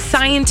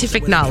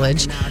 scientific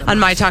knowledge on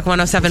My Talk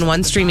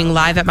 107.1, streaming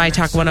live at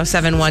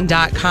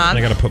MyTalk1071.com.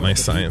 I got to put my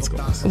science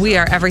glasses. We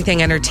are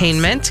Everything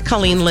Entertainment.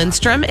 Colleen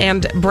Lindstrom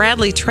and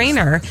Bradley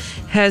Trainer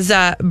has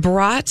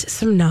brought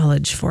some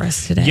knowledge for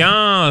us today.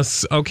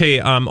 Yes. Okay.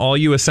 All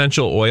you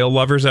essential oil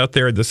lovers out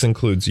there, this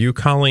includes you,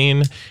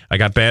 Colleen. I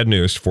got bad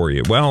news for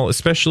you. Well,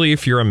 especially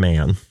if you're a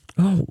man.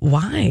 Oh,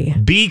 why?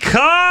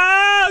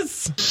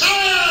 Because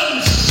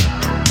Science!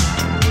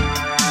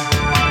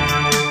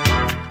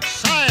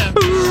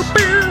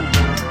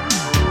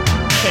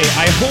 Hey,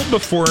 I hold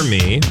before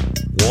me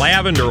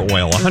lavender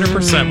oil,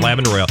 100%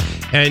 lavender oil.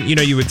 And,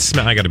 you would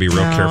smell. I got to be real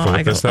careful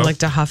with this, though. I like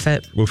to huff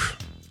it. Oof.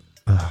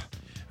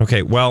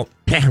 Okay, well,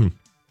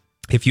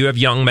 if you have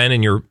young men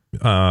in your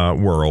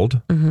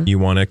world, you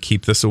want to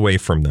keep this away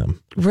from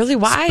them. Really?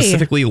 Why?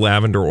 Specifically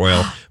lavender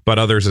oil, but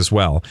others as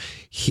well.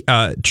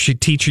 Are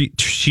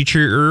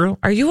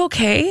you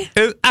okay?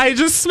 I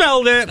just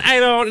smelled it. I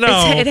don't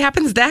know. It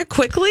happens that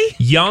quickly?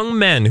 Young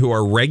men who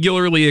are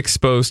regularly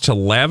exposed to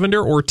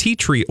lavender or tea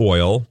tree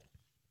oil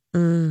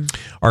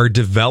are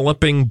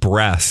developing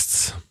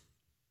breasts.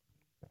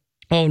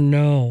 Oh,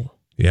 no.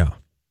 Yeah.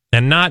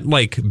 And not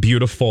like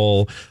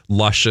beautiful,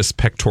 luscious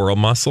pectoral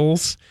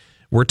muscles.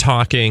 We're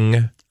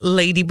talking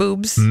lady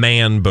boobs,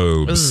 man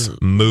boobs,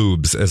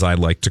 moobs, as I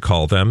like to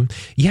call them.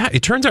 Yeah,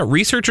 it turns out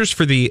researchers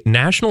for the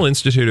National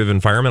Institute of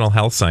Environmental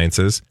Health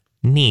Sciences,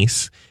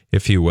 NICE,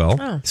 if you will.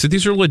 Oh. So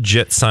these are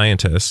legit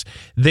scientists.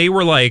 They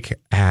were like,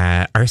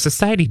 our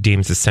society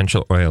deems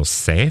essential oils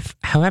safe.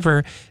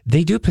 However,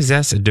 they do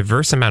possess a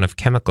diverse amount of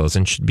chemicals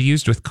and should be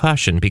used with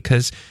caution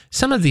because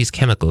some of these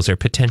chemicals are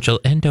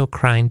potential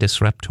endocrine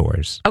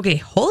disruptors. Okay,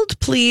 hold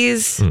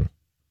please.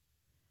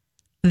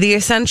 The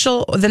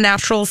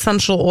natural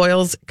essential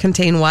oils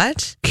contain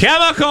what?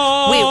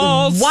 Chemicals! Wait,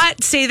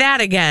 what? Say that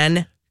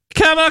again.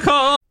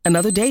 Chemicals!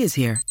 Another day is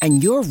here,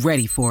 and you're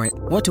ready for it.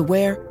 What to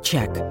wear?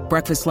 Check.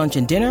 Breakfast, lunch,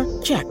 and dinner?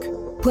 Check.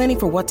 Planning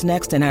for what's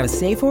next and how to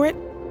save for it?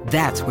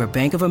 That's where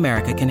Bank of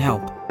America can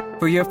help.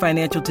 For your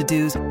financial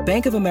to-dos,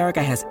 Bank of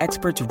America has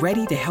experts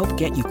ready to help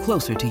get you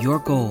closer to your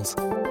goals.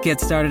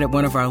 Get started at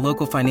one of our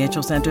local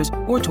financial centers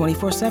or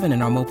 24/7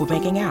 in our mobile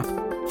banking app.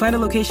 Find a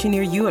location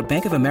near you at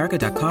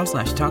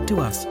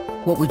bankofamerica.com/talktous.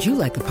 What would you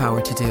like the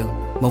power to do?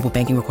 Mobile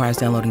banking requires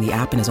downloading the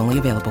app and is only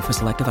available for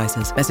select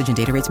devices. Message and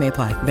data rates may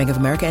apply. Bank of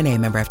America NA,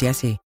 member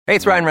FDIC. Hey,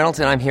 it's Ryan Reynolds,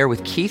 and I'm here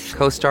with Keith,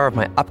 co-star of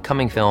my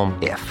upcoming film,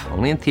 If,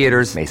 only in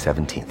theaters May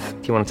 17th.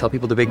 Do you want to tell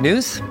people the big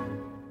news?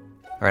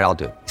 All right, I'll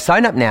do it.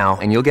 Sign up now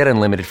and you'll get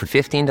unlimited for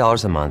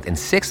 $15 a month and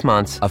 6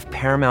 months of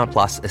Paramount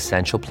Plus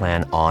Essential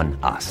Plan on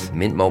us.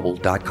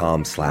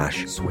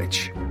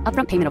 MintMobile.com/switch.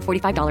 Upfront payment of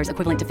 $45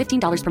 equivalent to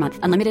 $15 per month.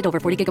 Unlimited over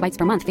 40 gigabytes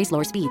per month. Face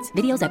lower speeds.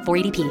 Videos at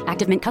 480p.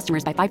 Active Mint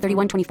customers by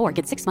 531.24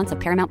 get 6 months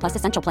of Paramount Plus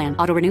Essential Plan.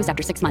 Auto renews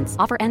after 6 months.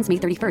 Offer ends May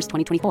 31st,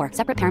 2024.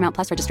 Separate Paramount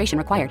Plus registration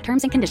required.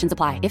 Terms and conditions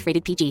apply if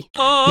rated PG.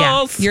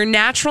 Yeah, your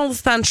natural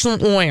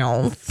essential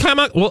oils.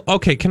 Well,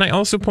 okay, can I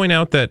also point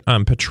out that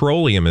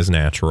petroleum is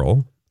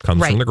natural?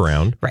 Comes from the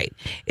ground. Right.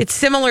 It's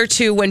similar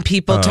to when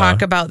people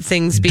talk about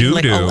things being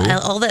like,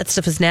 all that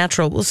stuff is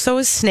natural. Well, so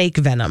is snake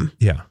venom.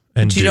 Yeah.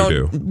 And you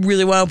don't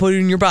really want to put it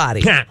in your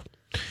body.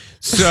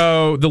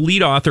 So the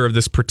lead author of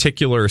this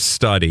particular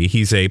study,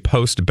 he's a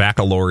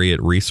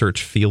post-baccalaureate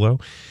research fellow.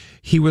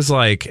 He was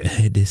like,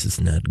 this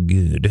is not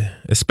good,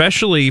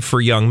 especially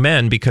for young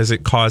men, because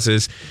it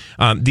causes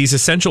these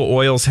essential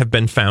oils have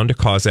been found to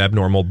cause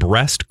abnormal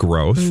breast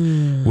growth,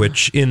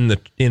 which in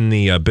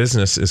the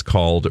business is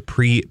called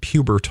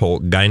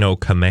prepubertal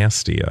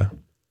gynecomastia.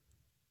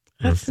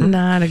 That's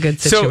not a good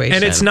situation. So,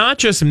 and it's not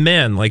just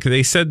men. Like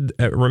they said,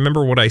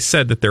 remember what I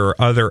said, that there are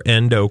other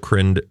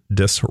endocrine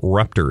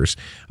disruptors.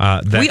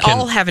 We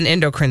all have an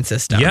endocrine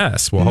system.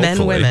 Yes. Well,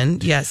 men,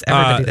 women. Yes,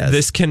 everybody does.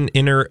 This can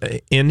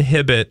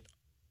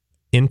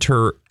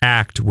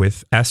interact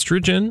with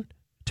estrogen,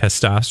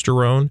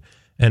 testosterone,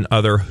 and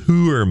other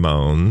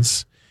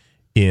hormones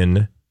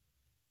in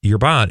your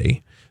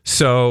body.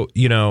 So,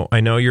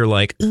 I know you're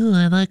like, ooh,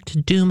 I like to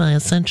do my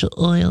essential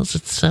oils.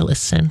 It's so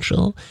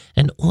essential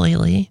and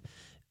oily.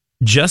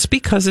 Just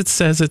because it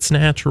says it's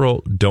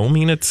natural, don't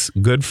mean it's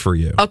good for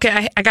you.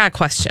 Okay, I got a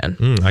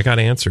question. I got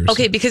answers.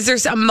 Okay, because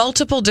there's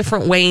multiple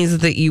different ways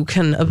that you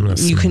can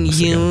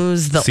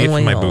use the See oils.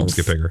 if my boobs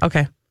get bigger.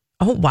 Okay.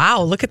 Oh,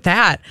 wow. Look at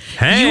that.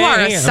 Hey, you are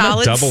a I'm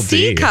solid a double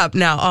C D. cup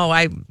now. Oh,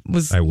 I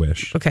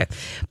wish. Okay.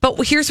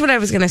 But here's what I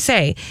was going to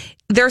say.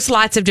 There's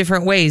lots of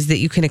different ways that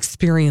you can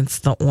experience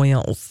the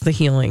oils, the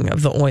healing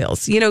of the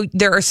oils.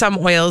 There are some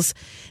oils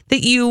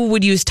that you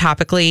would use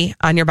topically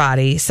on your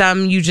body.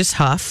 Some you just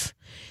huff.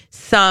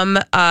 Some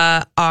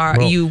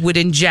you would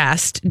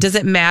ingest. Does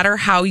it matter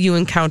how you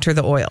encounter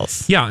the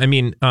oils? Yeah, I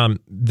mean,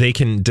 they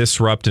can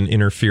disrupt and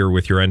interfere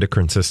with your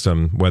endocrine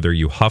system, whether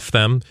you huff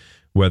them,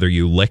 whether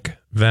you lick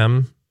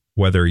them,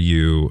 whether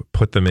you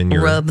put them in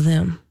your... Rub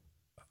them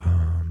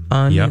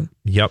on you.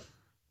 Yep.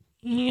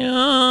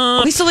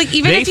 Yeah. Okay, so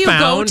even if you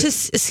go to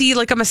see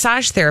like a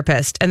massage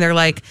therapist and they're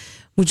like,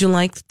 would you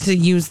like to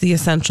use the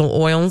essential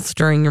oils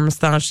during your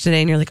massage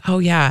today? And you're like, oh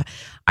yeah,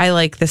 I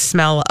like the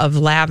smell of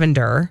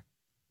lavender.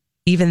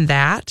 Even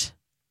that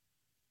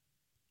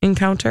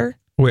encounter?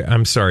 Wait,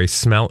 I'm sorry.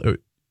 Smell?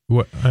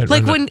 What?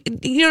 Like when,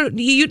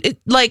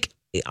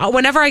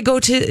 whenever I go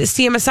to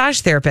see a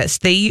massage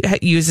therapist, they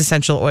use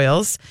essential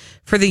oils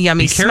for the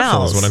yummy Be careful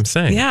smells. is what I'm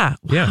saying. Yeah.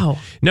 Wow.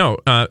 No.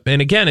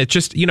 And again, it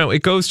just,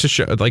 it goes to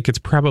show, like, it's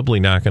probably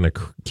not going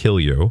to kill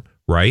you,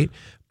 right?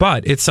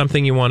 But it's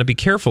something you want to be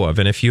careful of.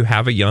 And if you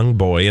have a young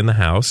boy in the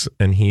house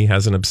and he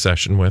has an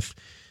obsession with,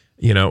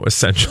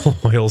 essential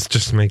oils,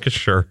 just make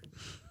sure.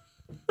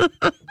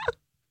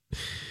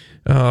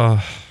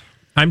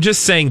 I'm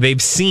just saying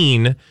they've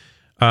seen...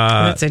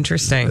 That's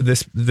interesting.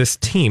 This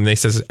team, they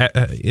says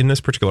in this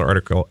particular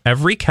article,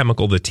 every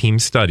chemical the team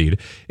studied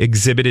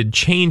exhibited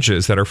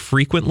changes that are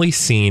frequently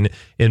seen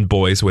in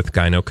boys with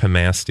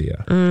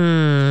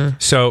gynecomastia.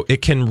 So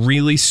it can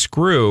really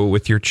screw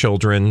with your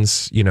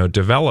children's,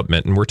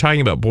 development. And we're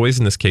talking about boys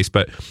in this case,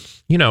 but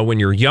when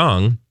you're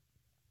young,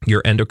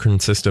 your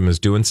endocrine system is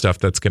doing stuff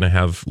that's going to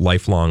have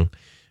lifelong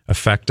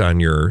effect on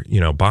your,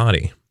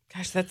 body.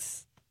 Gosh,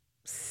 that's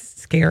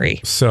scary.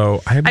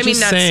 So I'm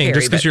just saying, scary,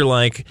 just because you're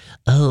like,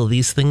 oh,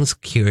 these things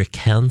cure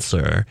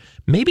cancer,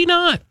 maybe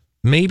not.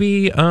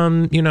 Maybe,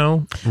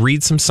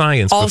 read some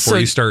science also, before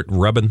you start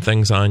rubbing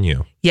things on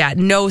you. Yeah,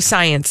 no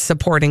science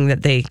supporting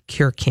that they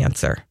cure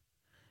cancer.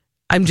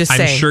 I'm just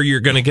saying. I'm sure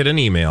you're going to get an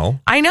email.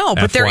 I know,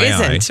 but there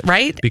isn't,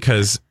 right?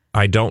 Because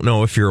I don't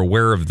know if you're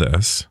aware of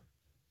this.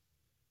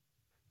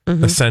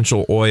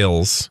 Essential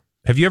oils.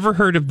 Have you ever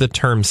heard of the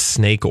term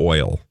snake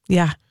oil?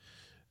 Yeah.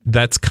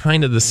 That's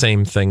kind of the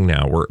same thing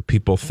now, where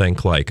people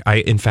think like,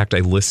 I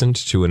listened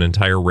to an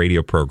entire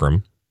radio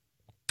program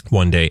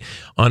one day,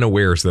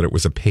 unawares that it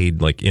was a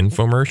paid like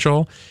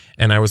infomercial.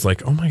 And I was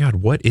like, oh my God,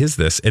 what is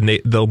this? And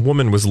the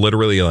woman was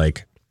literally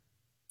like,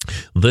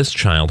 this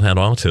child had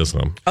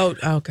autism.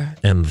 Oh God.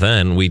 And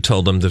then we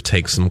told them to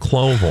take some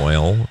clove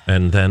oil.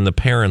 And then the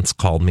parents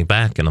called me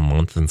back in a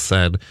month and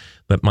said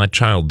that my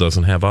child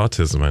doesn't have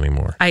autism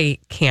anymore. I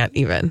can't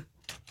even.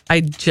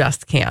 I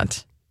just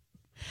can't.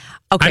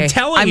 Okay, I'm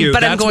telling you,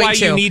 that's why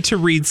you need to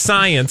read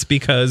science,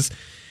 because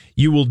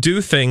you will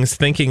do things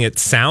thinking it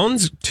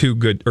sounds too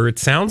good, or it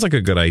sounds like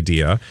a good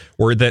idea,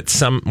 or that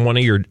one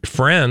of your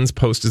friends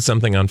posted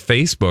something on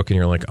Facebook and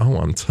you're like, oh,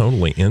 I'm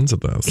totally into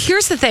this.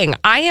 Here's the thing.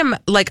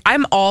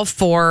 I'm all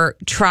for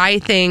try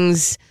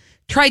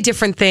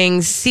different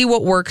things, see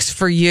what works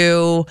for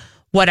you,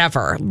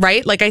 whatever,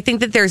 right? Like, I think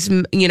that there's,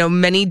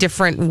 many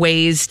different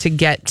ways to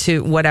get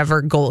to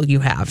whatever goal you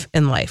have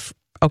in life.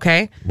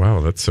 Okay. Wow,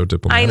 that's so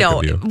diplomatic. I know.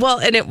 Of you. Well,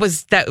 and it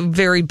was that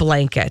very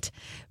blanket,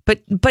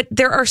 but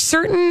there are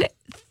certain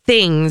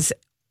things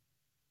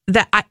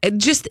that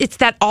it's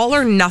that all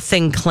or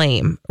nothing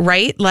claim,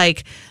 right?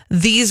 Like,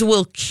 these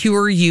will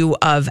cure you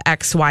of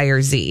X, Y,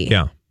 or Z.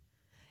 Yeah.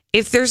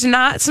 If there's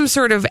not some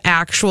sort of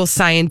actual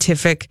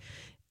scientific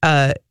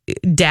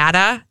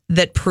data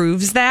that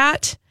proves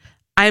that,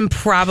 I'm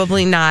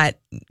probably not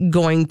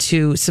going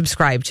to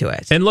subscribe to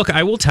it. And look,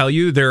 I will tell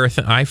you,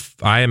 I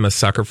am a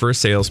sucker for a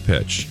sales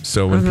pitch.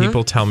 So when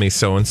people tell me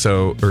so and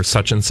so or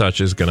such and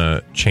such is going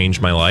to change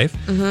my life,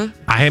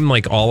 I am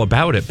like all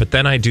about it. But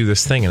then I do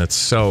this thing, and it's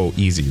so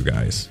easy, you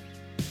guys.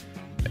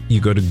 You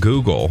go to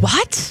Google,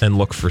 and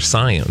look for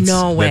science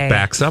that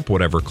backs up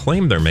whatever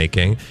claim they're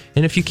making.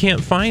 And if you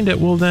can't find it,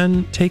 well,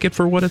 then take it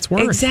for what it's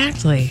worth.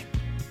 Exactly.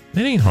 It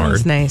ain't hard.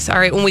 That's nice. All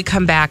right, when we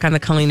come back on the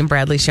Colleen and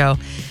Bradley Show,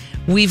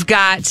 we've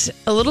got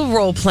a little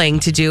role playing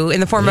to do in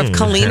the form of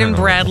Colleen and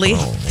Bradley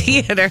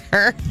Theater.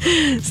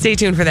 Stay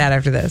tuned for that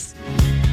after this.